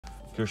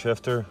gear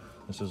shifter.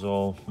 This is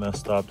all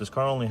messed up. This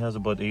car only has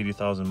about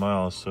 80,000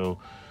 miles, so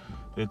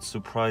it's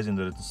surprising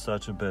that it's in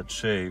such a bad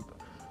shape.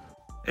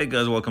 Hey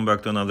guys, welcome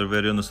back to another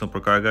video on the Simple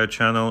Car Guy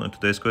channel. In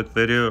today's quick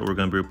video, we're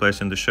going to be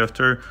replacing the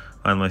shifter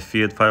on my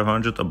Fiat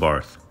 500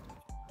 Abarth.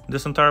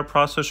 This entire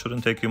process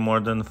shouldn't take you more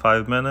than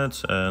 5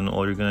 minutes, and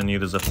all you're going to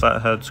need is a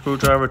flathead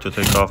screwdriver to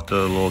take off the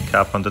little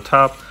cap on the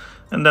top,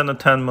 and then a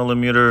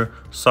 10mm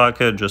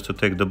socket just to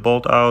take the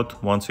bolt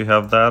out. Once you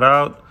have that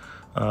out,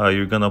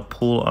 you're going to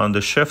pull on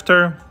the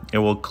shifter. It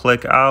will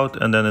click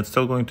out, and then it's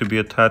still going to be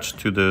attached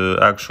to the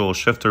actual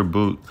shifter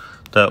boot,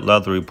 that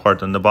leathery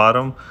part on the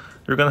bottom.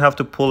 You're going to have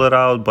to pull it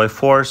out by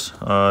force.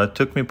 It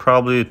took me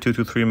probably 2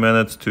 to 3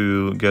 minutes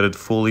to get it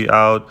fully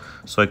out,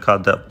 so I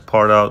cut that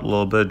part out a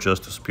little bit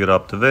just to speed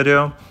up the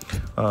video.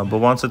 But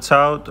once it's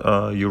out,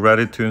 you're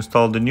ready to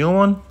install the new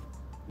one.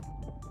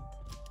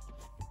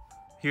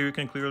 Here you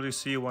can clearly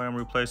see why I'm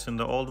replacing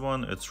the old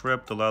one. It's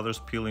ripped, the leather's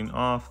peeling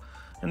off.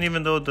 And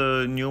even though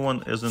the new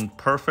one isn't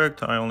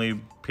perfect, I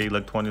only paid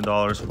like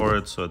 $20 for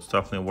it, so it's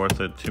definitely worth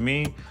it to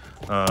me.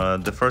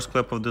 The first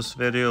clip of this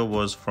video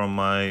was from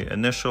my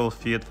initial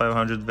Fiat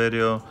 500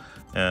 video,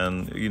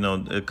 and you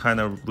know, it kind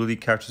of really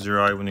catches your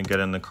eye when you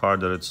get in the car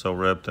that it's so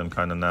ripped and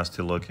kind of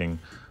nasty looking.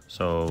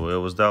 So it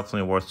was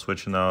definitely worth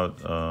switching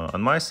out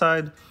on my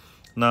side.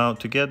 Now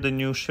to get the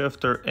new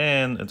shifter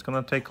in, it's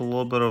gonna take a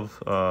little bit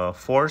of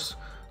force.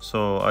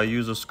 So I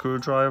use a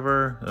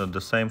screwdriver,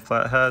 the same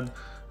flathead,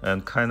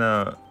 and kind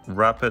of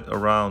wrap it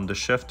around the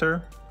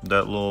shifter,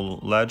 that little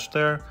ledge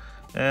there,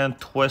 and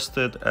twist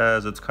it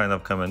as it's kind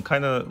of coming,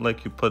 kind of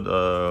like you put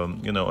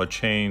you know,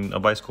 a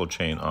bicycle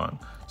chain on.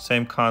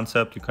 Same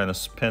concept, you kind of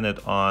spin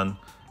it on,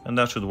 and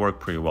that should work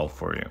pretty well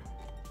for you.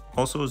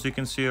 Also, as you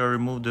can see, I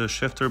removed the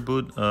shifter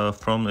boot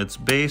from its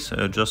base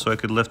just so I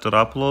could lift it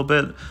up a little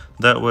bit.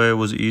 That way it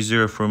was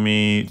easier for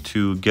me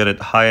to get it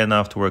high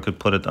enough to where I could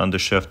put it on the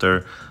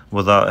shifter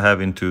without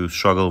having to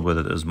struggle with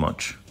it as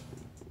much.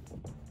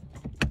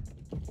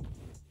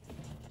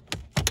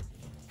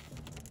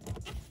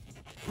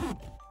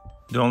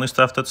 The only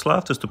stuff that's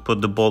left is to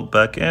put the bolt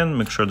back in,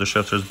 make sure the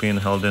shifter is being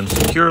held in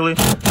securely,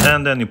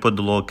 and then you put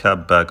the little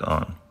cap back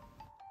on.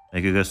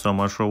 Thank you guys so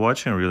much for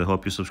watching. I really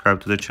hope you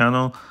subscribe to the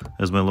channel,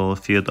 as my little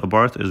Fiat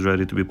Abarth is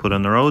ready to be put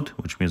on the road,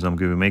 which means I'm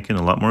going to be making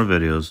a lot more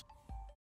videos.